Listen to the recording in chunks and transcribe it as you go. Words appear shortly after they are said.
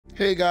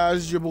Hey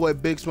guys, it's your boy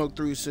Big Smoke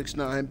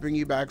 369 bringing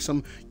you back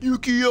some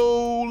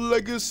Yu-Gi-Oh!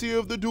 Legacy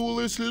of the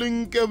Duelist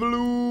Link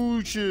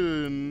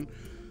Evolution.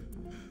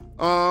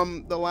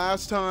 The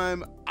last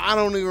time, I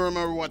don't even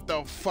remember what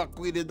the fuck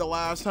we did the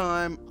last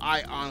time.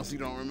 I honestly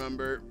don't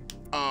remember.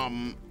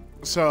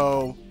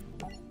 So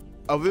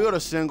if we go to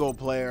single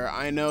player,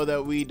 I know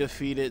that we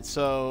defeated,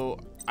 so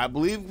I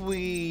believe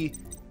we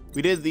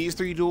did these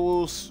three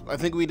duels. I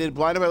think we did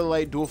Blinded by the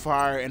Light, Dual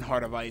Fire, and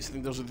Heart of Ice. I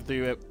think those are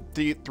the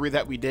three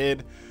that we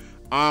did.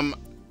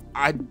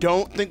 I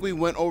don't think we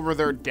went over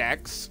their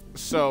decks,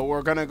 so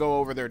we're gonna go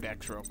over their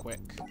decks real quick.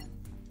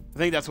 I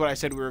think that's what I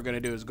said we were gonna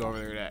do, is go over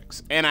their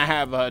decks. And I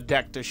have a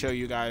deck to show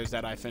you guys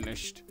that I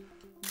finished.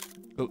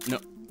 Oh, no.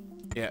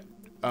 Yeah.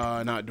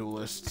 Not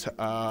Duelist.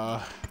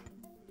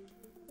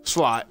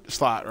 Slot,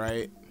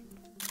 right?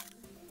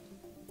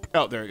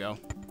 Oh, there we go.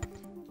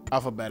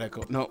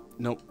 Alphabetical.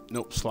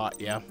 Nope. Slot,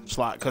 yeah.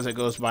 Slot, because it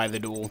goes by the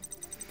duel. All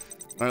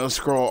right, let's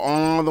scroll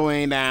all the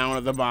way down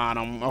to the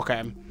bottom.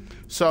 Okay.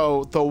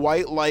 So the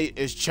white light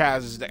is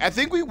Chaz's deck. I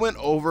think we went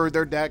over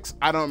their decks.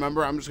 I don't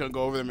remember. I'm just gonna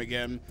go over them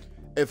again.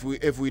 If we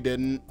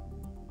didn't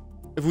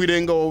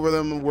go over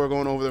them, we're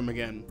going over them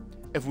again.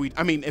 If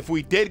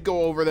we did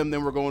go over them,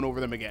 then we're going over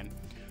them again.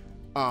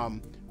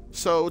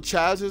 So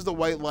Chaz is the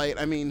white light.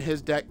 I mean,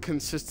 his deck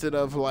consisted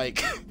of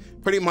like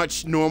pretty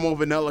much normal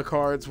vanilla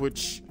cards,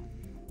 which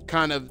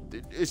kind of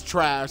is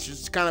trash.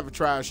 It's kind of a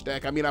trash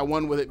deck. I mean, I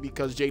won with it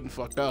because Jaden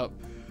fucked up.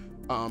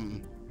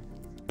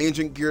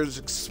 Ancient Gears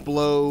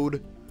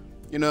Explode,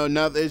 you know,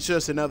 it's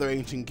just another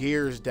Ancient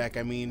Gears deck.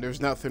 I mean,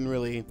 there's nothing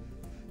really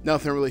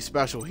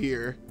special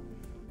here.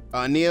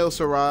 Hero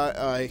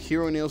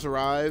Neos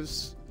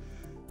Arrives.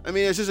 I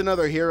mean, it's just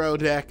another hero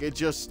deck. It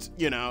just,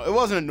 you know, it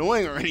wasn't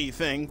annoying or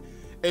anything.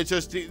 It's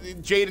just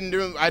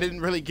Jaden I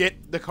didn't really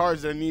get the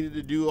cards that I needed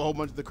to do a whole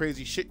bunch of the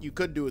crazy shit you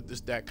could do with this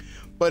deck.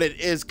 But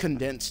it is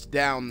condensed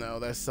down though.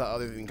 That's the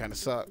other thing, kind of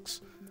sucks.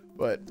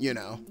 But you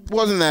know,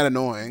 wasn't that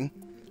annoying.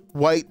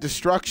 White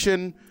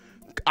Destruction.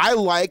 I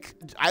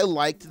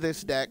liked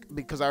this deck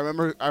because I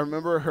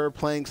remember her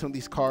playing some of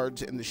these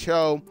cards in the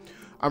show.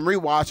 I'm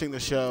rewatching the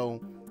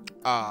show.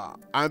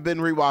 I've been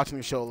rewatching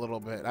the show a little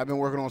bit. I've been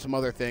working on some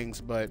other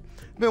things, but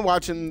I've been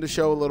watching the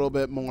show a little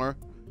bit more.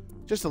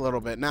 Just a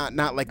little bit. Not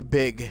like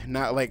big.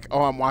 Not like,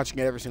 oh, I'm watching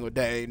it every single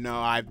day. No,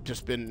 I've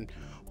just been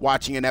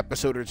watching an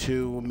episode or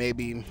two,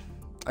 maybe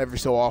every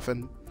so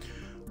often.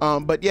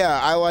 But yeah,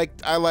 I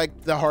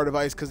liked the Heart of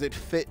Ice because it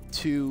fit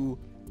to,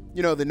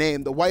 you know, the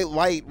name. The white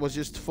light was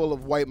just full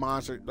of white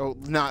monsters. Oh,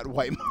 not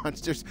white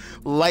monsters,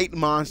 light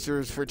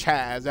monsters for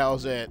Chaz. That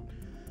was it.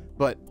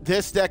 But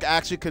this deck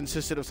actually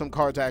consisted of some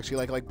cards I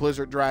actually like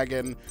Blizzard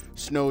Dragon,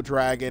 Snow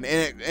Dragon,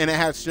 and it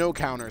had snow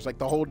counters. Like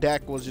the whole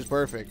deck was just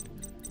perfect.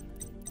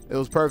 It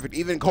was perfect.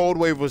 Even Cold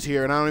Wave was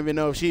here, and I don't even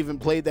know if she even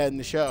played that in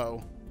the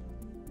show.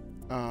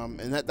 And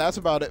that's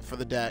about it for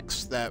the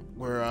decks that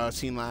were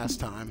seen last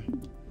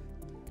time.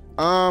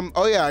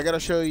 Oh yeah, I gotta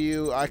show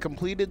you. I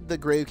completed the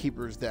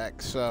Gravekeeper's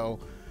deck, so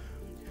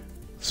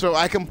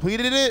I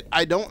completed it.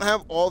 I don't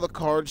have all the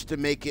cards to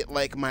make it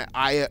like my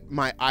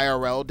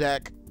IRL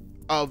deck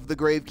of the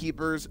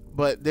Gravekeepers,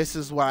 but this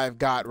is what I've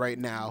got right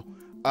now.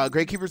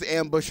 Gravekeeper's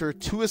Ambusher,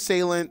 2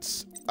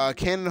 Assailants, a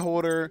Cannon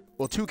Holder,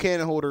 well, 2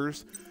 Cannon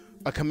Holders,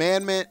 a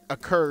Commandment, a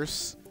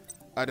Curse,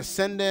 a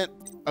Descendant,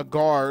 a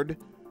Guard,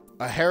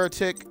 a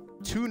Heretic,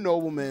 2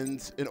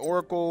 Noblemans, an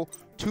Oracle,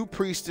 2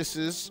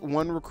 Priestesses,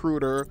 1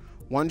 Recruiter,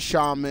 1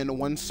 Shaman,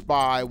 1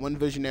 Spy, 1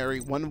 Visionary,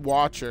 1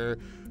 Watcher,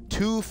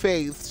 2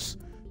 Faiths,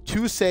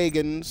 2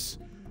 Sagans,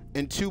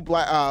 and 2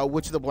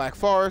 Witch of the Black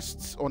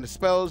Forests on the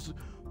spells,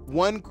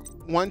 1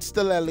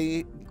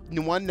 Steleli,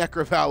 1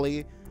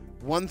 Necrovalley,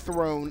 1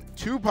 Throne,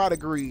 2 Pot of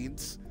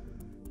Greeds,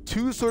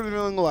 2 Sword of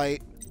Revealing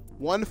Light,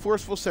 1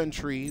 Forceful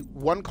Sentry,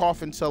 1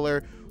 Coffin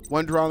Seller,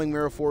 1 Drowning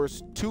Mirror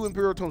Force, 2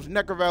 Imperial Tomes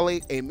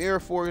Necrovalley, a Mirror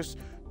Force,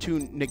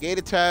 2 Negate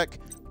Attack,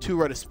 2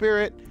 Red of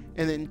Spirit,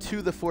 and then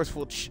 2 the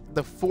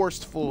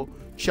Forceful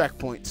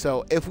Checkpoint.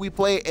 So if we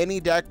play any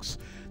decks,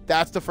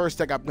 that's the first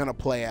deck I'm gonna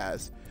play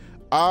as.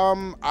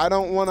 I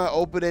don't want to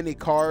open any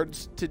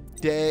cards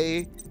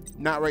today,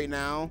 not right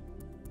now.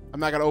 I'm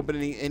not gonna open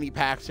any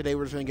packs today.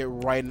 We're just gonna get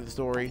right into the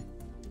story.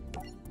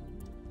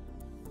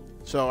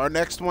 So our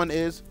next one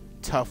is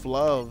Tough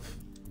Love.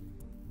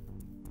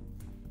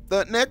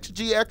 The next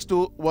GX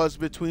duel was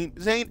between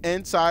Zane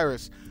and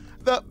Cyrus,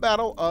 the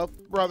Battle of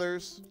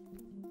Brothers.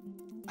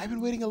 I've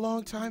been waiting a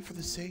long time for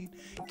the Zane.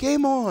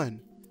 Game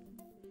on.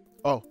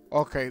 Oh,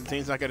 okay.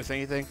 Zane's not gonna say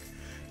anything.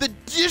 The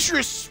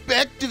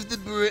disrespect of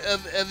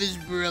his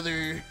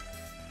brother.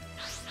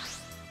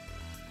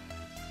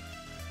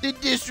 The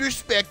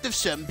disrespect of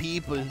some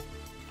people.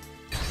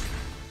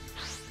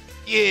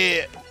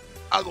 Yeah,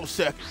 I'll go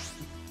second.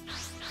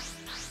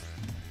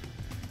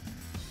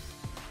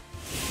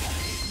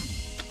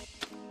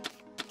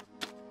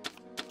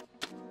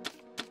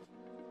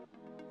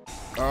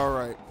 All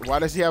right. Why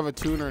does he have a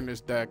tuner in this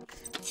deck?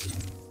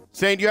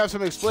 Saying you have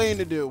some explaining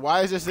to do.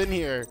 Why is this in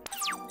here?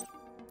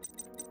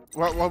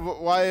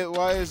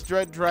 Why is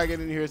Dread Dragon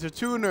in here? It's a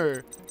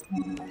tuner.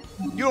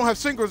 You don't have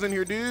synchros in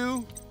here, do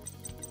you?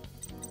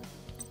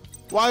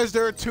 Why is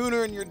there a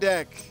tuner in your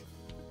deck?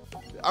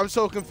 I'm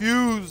so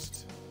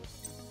confused.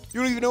 You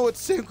don't even know what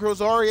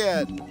synchros are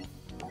yet.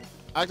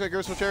 Activate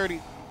Graceful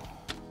Charity.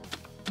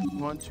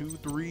 1, 2,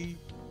 3.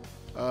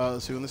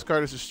 Let's see. When this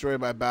card is destroyed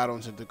by battle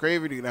into the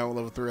graveyard, you can have a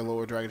level 3 or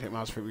lower dragon hit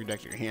mouse for your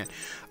deck to your hand.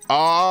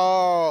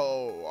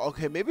 Oh,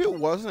 okay. Maybe it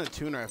wasn't a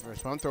tuner at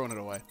first, but I'm throwing it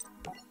away.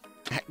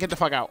 Get the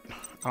fuck out.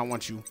 I don't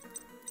want you.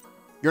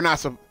 You're not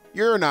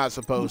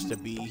supposed to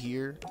be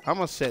here. I'm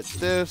gonna set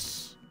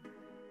this,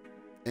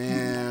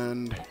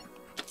 and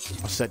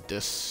I'll set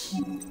this,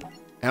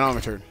 and on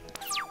my turn,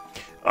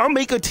 I'll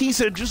make a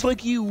T-set just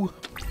like you.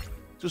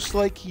 Just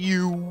like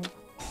you.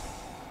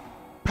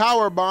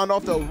 Power Bond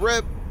off the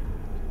rip.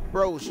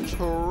 Bro's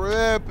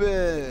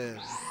tripping.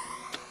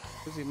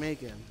 What's he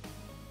making?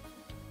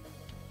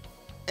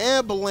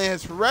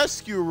 Ambulance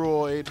Rescue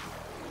Roid.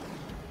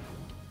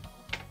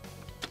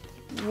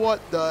 What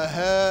the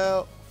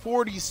hell?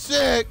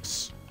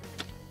 46?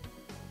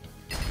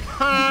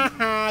 Ha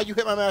ha! You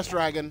hit my Master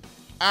Dragon.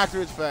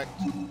 Activate effect.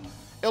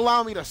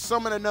 Allow me to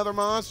summon another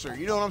monster.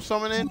 You know what I'm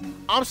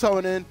summoning? I'm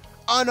summoning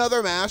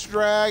another Master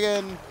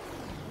Dragon.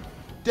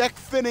 Deck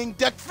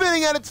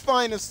finning at its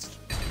finest.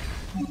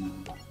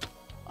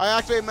 I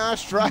activate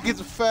Master Dragon's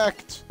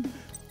effect.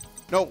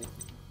 No.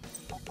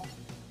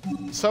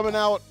 Summon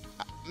out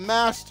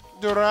Master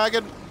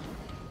Dragon.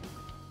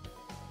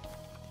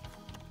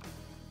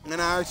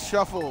 And I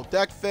shuffle.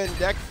 Deck fin.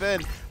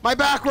 My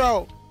back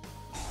row.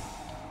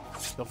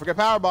 Don't forget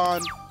Power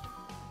Bond.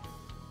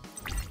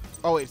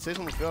 Oh wait, it says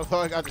on the field. I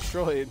thought I got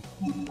destroyed.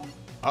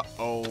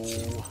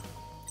 Uh-oh.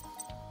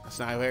 That's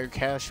not very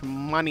cash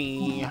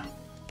money.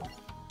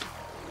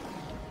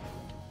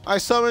 I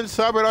summon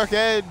Cyber Dark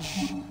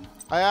Edge.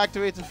 I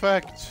activate the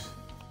effect.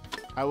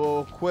 I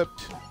will equip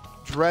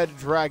Dread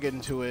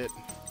Dragon to it.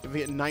 If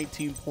we get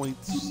 19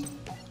 points.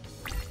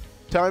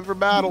 Time for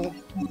battle.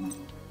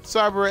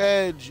 Cyber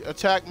Edge.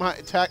 Attack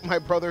my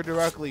brother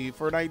directly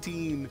for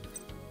 19.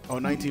 Oh,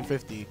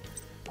 1950.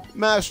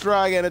 Master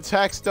Dragon.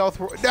 Attack Stealth.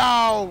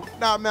 No!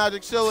 Not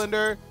Magic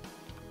Cylinder.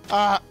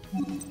 Alright,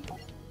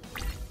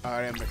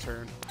 end my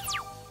turn.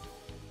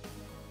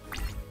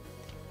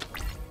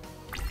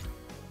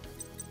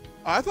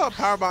 I thought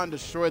Power Bond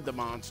destroyed the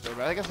monster,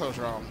 but I guess I was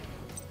wrong.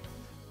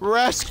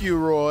 Rescue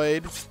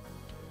Roid.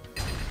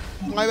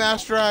 My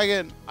Master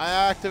Dragon. I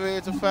activate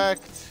its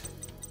effect.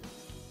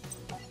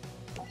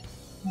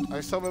 I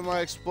summon my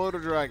Exploder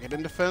Dragon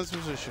in defense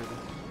position.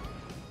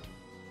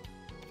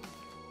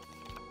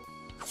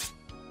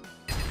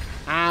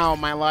 Ow,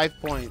 my life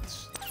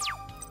points.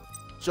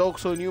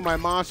 Joke's on you, my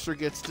monster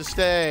gets to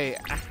stay.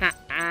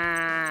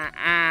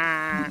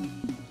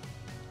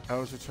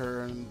 Powers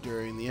return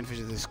during the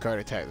infinite of this card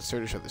attack. The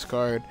search of this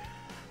card.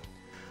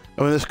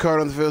 And when this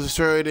card on the field is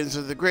destroyed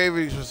into the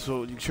graveyard,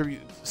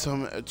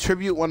 you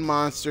tribute one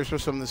monster. So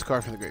summon this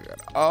card from the graveyard.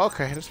 Oh,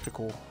 okay, that's pretty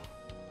cool.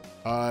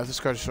 If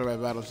this card is destroyed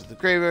by battles at the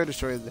graveyard,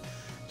 destroy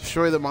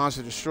the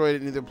monster. Destroyed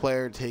it. Neither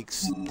player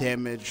takes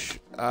damage.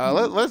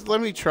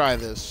 Let me try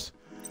this.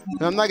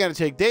 And I'm not gonna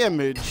take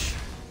damage.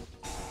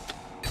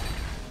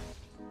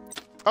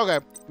 Okay,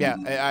 yeah,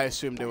 I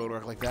assumed it would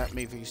work like that.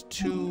 Maybe phase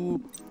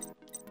 2.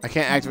 I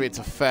can't activate its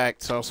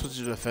effect, so I'll switch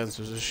to defense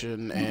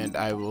position, and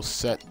I will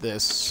set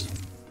this,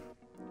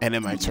 and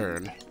in my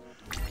turn.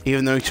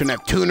 Even though he shouldn't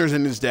have tuners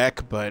in his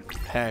deck, but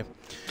hey,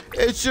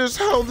 it's just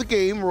how the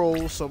game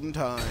rolls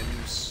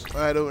sometimes.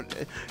 I don't.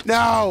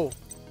 No!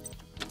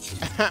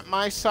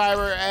 My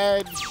Cyber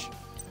Edge.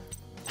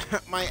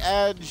 My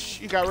Edge.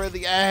 You got rid of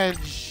the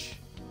Edge.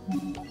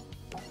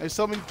 I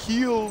summoned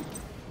Keel.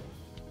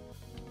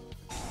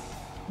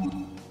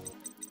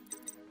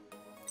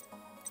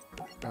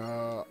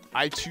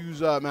 I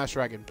choose Master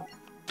Dragon.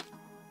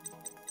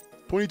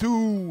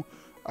 22.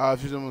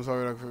 Choose someone's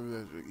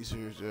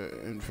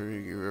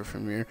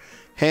from your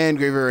hand,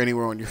 graveyard, or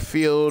anywhere on your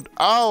field.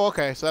 Oh,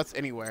 okay, so that's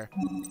anywhere.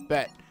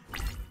 Bet.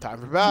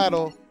 Time for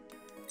battle.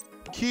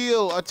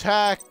 Keel,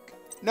 attack.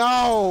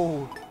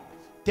 No!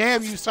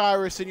 Damn you,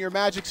 Cyrus, and your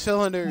magic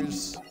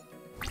cylinders.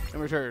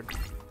 In return.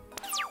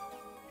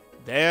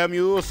 Damn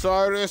you,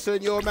 Cyrus,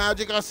 and your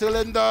magical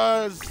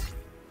cylinders.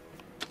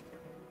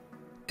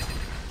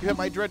 You have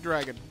my Dread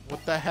Dragon.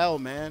 What the hell,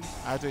 man?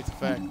 I have to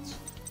effect.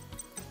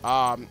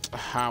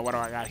 What do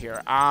I got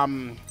here? I'll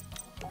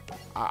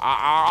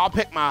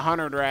pick my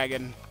Hunter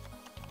Dragon.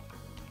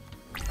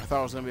 I thought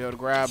I was gonna be able to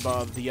grab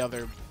the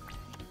other.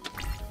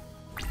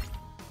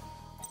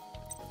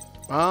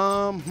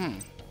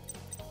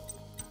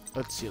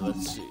 Let's see.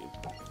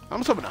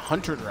 I'm summoning a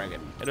Hunter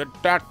Dragon in a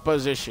dark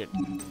position.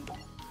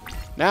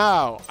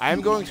 Now I'm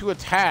going to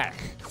attack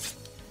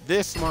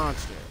this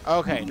monster.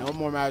 Okay, no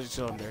more magic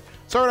cylinder.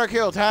 Sword or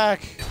kill,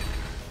 attack!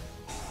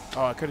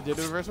 Oh, I could have did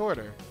it in reverse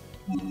order.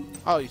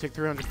 Oh, you take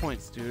 300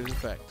 points due to his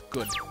effect.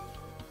 Good.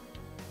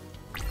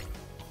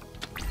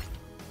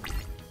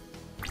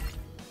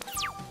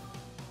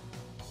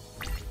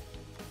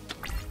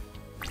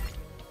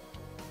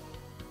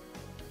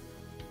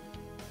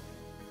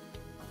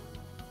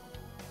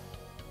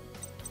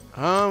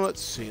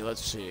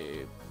 Let's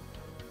see.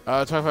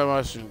 Talk about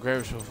mushroom.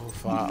 Grave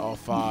shuffle all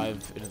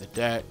 5 into the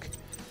deck.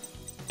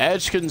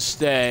 Edge can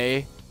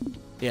stay.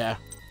 Yeah.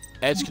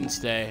 Edge can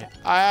stay.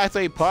 I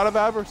activate Pot of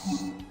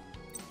Avarice.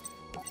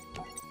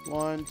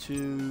 1,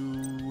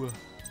 2,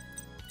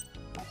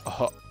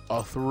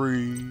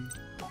 3,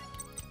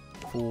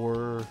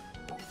 4,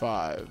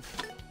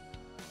 5.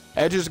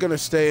 Edge is gonna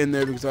stay in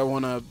there because I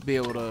want to be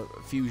able to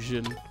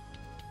fusion.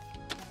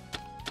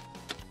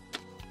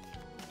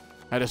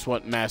 I just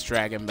want Mass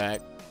Dragon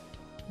back.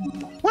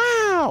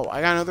 Wow!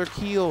 I got another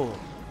Keel.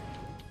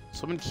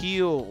 Summon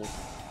Keel.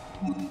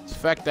 Its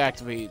effect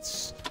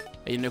activates.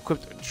 An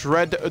equipped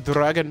Dread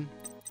Dragon.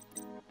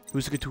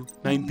 Who's get to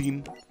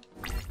 19?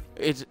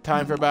 It's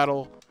time for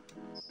battle.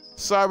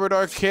 Cyber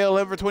Dark Kill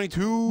him for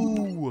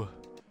 22.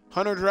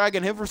 Hunter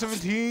Dragon him for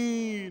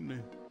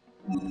 17.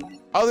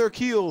 Other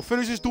Keel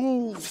finishes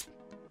duel.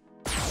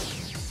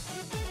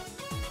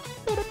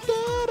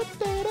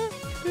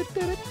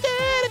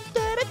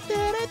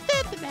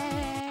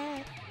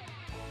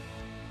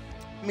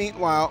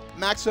 Meanwhile,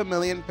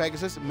 Maximilian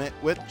Pegasus met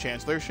with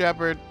Chancellor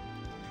Shepard.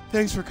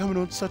 Thanks for coming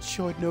on such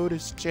short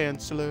notice,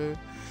 Chancellor.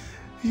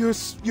 Your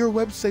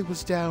website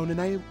was down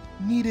and I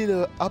needed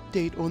an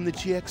update on the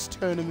GX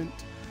tournament.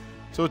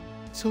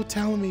 So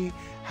tell me,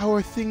 how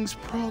are things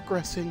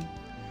progressing?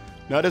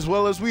 Not as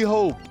well as we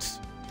hoped.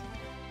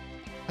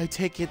 I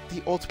take it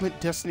the Ultimate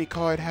Destiny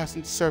card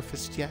hasn't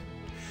surfaced yet.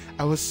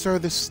 I was sure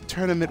this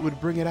tournament would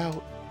bring it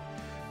out.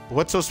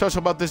 What's so special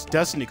about this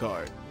Destiny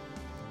card?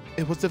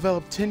 It was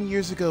developed 10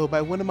 years ago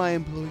by one of my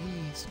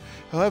employees.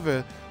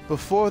 However,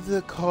 before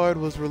the card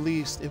was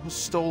released, it was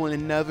stolen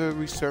and never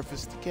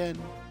resurfaced again.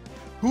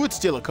 Who would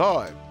steal a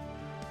card?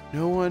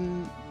 No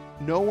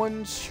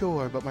one's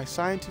sure, but my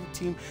scientific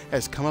team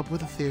has come up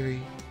with a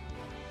theory.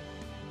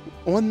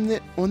 On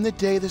the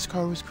day this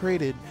card was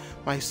created,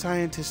 my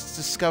scientists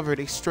discovered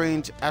a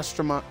strange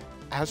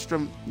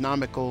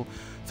astronomical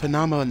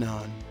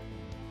phenomenon.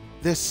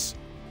 This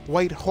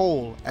white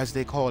hole, as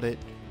they called it,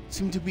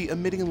 seemed to be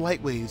emitting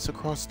light waves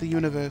across the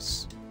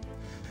universe.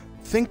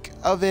 Think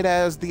of it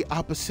as the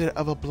opposite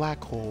of a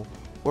black hole,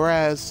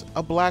 whereas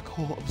a black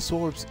hole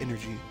absorbs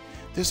energy.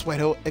 This white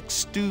hole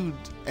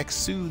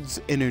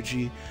exudes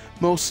energy,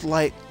 almost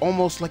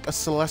like a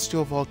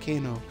celestial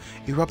volcano,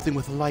 erupting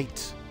with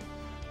light.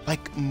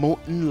 Like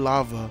molten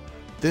lava,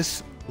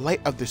 this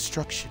light of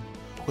destruction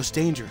was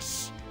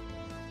dangerous.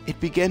 It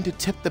began to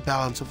tip the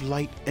balance of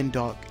light and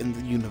dark in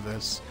the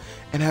universe,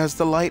 and as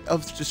the light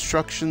of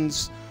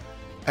destruction's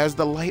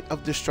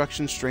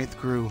strength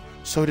grew,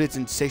 so did its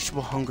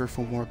insatiable hunger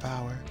for more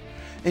power.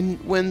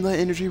 And when the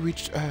energy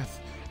reached Earth,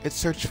 it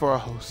searched for a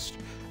host,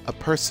 a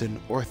person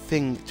or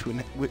thing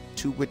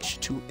to which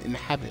to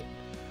inhabit.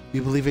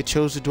 We believe it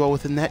chose to dwell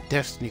within that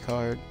Destiny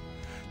card.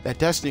 That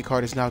Destiny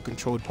card is now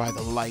controlled by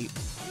the light.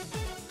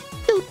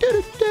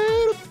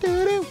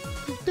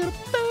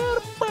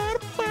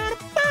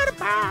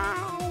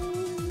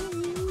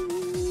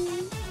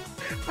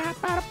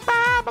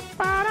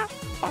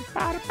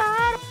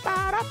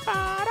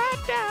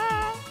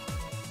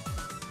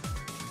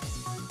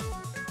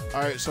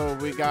 Alright, so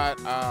we got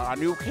a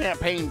new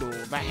campaign duel.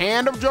 The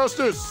Hand of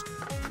Justice!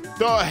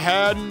 The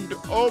Hand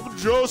of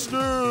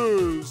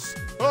Justice!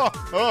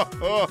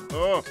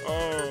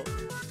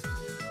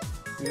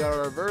 We got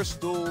a reverse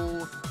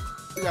duel.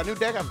 We got a new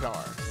deck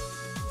avatar.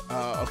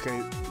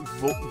 Okay,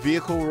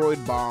 Vehicle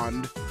Roid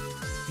Bond.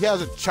 He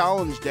has a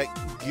challenge deck.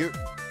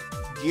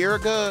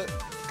 Girga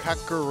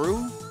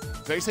Kakaru?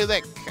 Did they say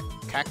that?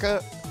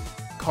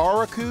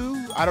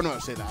 Karaku? I don't know how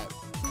to say that.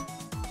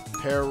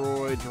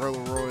 Paroid,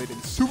 Drillroid,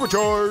 and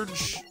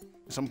Supercharge.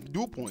 Some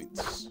dual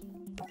points.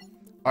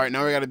 Alright,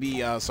 now we gotta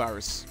be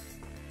Cyrus.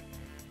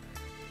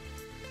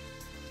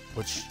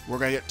 Which we're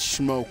gonna get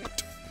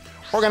smoked.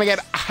 We're gonna get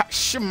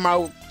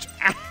smoked.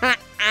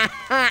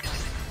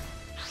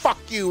 Fuck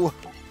you.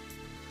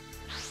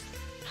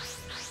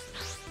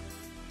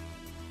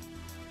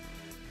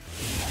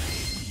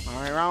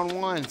 Alright, round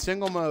 1,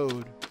 single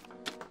mode.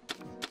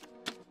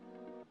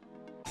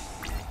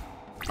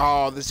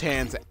 Oh, this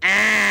hand's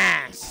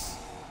ass.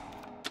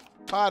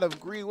 Pot of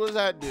Greed, what does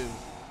that do?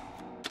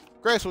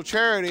 Graceful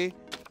Charity.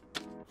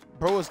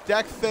 Bro is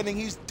deck thinning,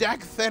 he's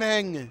deck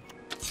thinning.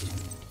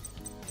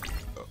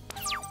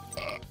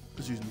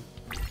 Excuse me.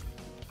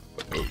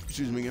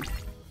 Excuse me again.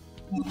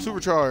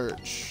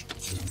 Supercharge.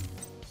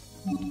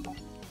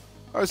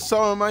 I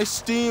summon my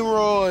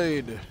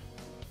Steamroid.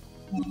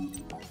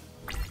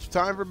 It's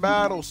time for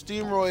battle.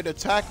 Steamroid,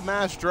 attack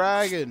Mass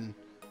Dragon.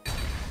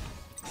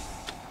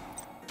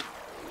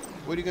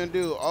 What are you gonna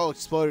do? Oh,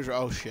 exploders.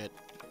 Oh shit.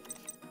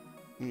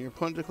 When your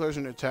opponent declares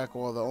an attack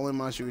while the only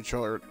monster you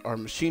control are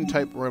machine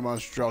type roid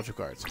monsters, draw 2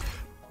 cards.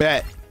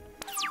 Bet.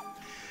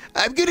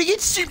 I'm gonna get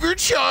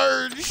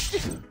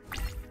supercharged.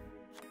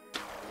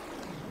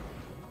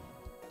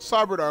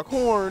 Cyber Dark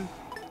Horn.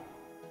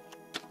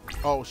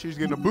 Oh, she's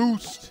getting a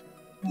boost.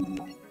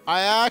 I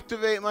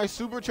activate my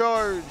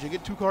supercharge. You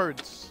get 2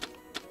 cards.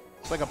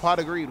 It's like a Pot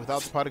of Greed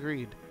without the Pot of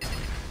Greed.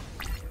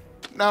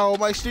 No,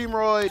 my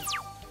Steamroid.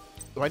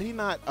 Why did he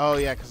not? Oh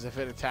yeah, because if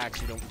it attacks,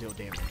 you don't deal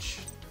damage.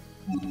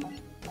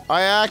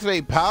 I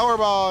activate Power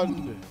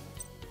Bond.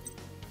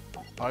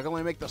 I can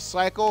only make the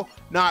cycle.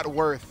 Not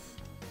worth.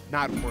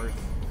 Not worth.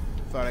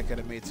 Thought I could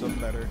have made something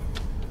better.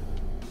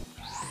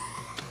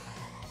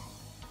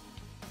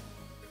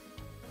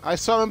 I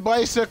summon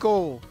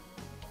Bicycle.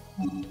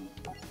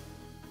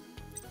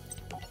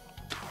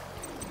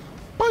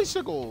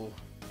 Bicycle.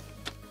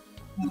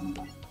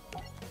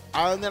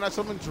 And then I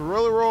summon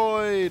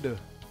Drilleroid.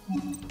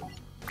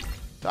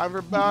 Time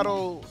for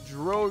battle.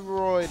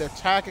 Drilleroid.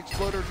 Attack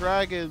Exploder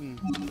Dragon.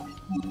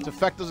 Its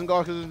effect doesn't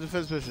go because it's in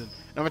defense position.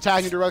 And I'm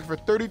attacking directly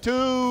for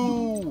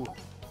 32.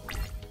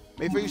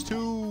 May phase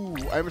 2.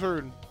 I am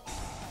returned.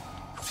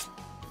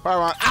 Fire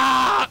on.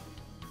 Ah!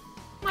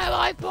 My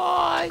life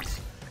points.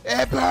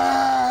 It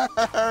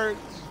burns.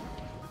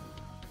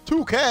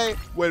 2K.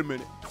 Wait a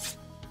minute.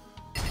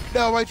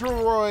 No, my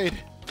Drilleroid.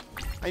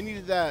 I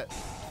needed that.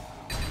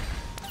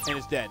 And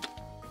it's dead.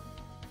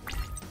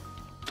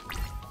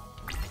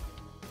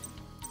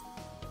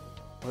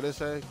 What did it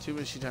say? 2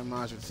 machine time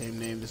monsters with the same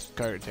name. This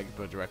card will take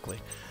it directly.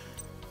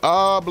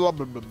 Blah, blah,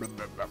 blah, blah,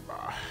 blah,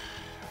 blah.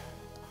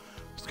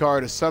 This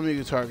card is summon. You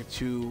can target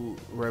 2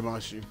 red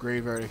monsters in your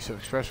graveyard. Except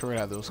express word,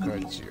 have those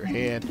cards in your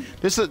hand.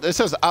 This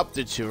says up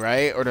to 2,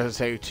 right? Or does it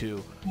say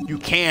 2? You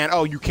can.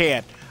 Oh, you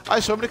can. I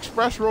summon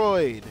Express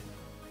Roid.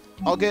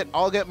 I'll get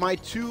my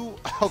two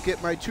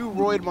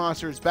Roid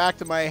monsters back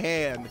to my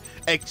hand.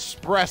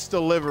 Express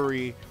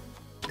delivery.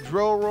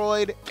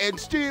 Drilleroid and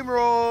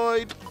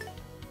Steamroid.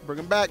 Bring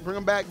them back, bring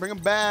them back, bring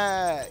them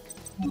back.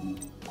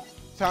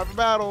 Time for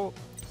battle.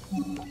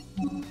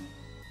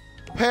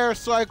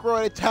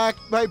 Paracycloid attack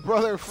my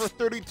brother for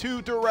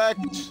 32 direct.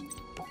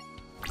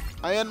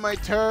 I end my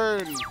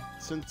turn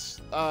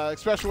since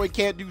Express Roid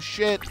can't do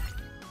shit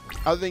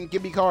other than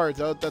give me cards.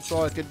 That's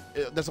all I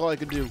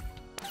could do.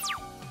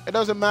 It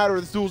doesn't matter.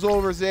 This duel's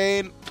over,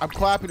 Zane. I'm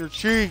clapping your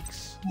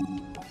cheeks.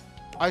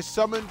 I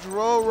summon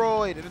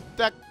Drilleroid in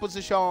attack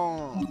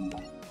position.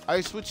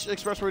 I switch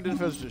Express Roid to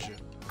defense position.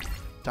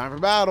 Time for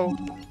battle.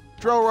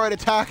 Drilleroid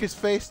attack his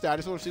face down. I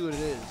just want to see what it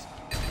is.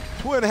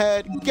 Twin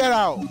Head, get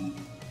out.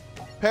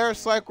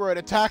 Paracycloid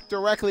attack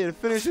directly and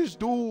finishes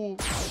duel.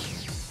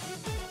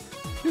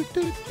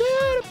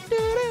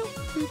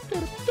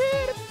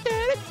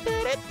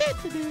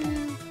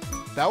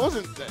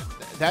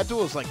 That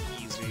duel was like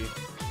easy.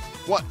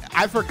 What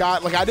I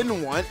forgot, like I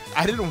didn't want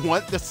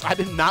this. I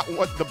did not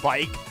want the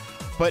bike,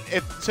 but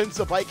since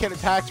the bike can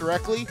attack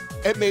directly,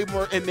 it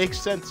makes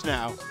sense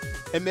now.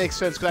 It makes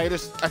sense because I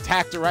just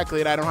attack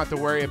directly and I don't have to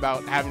worry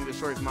about having to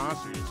destroy his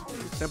monsters.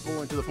 It's simple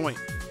and to the point.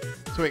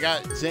 So we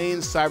got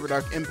Zane's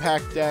Cyberdark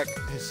Impact deck,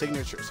 some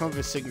of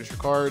his signature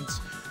cards,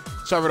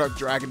 Cyberdark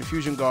Dragon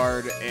Diffusion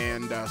Guard,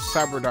 and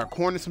Cyberdark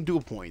Horn and some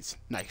dual points.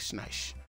 Nice, nice.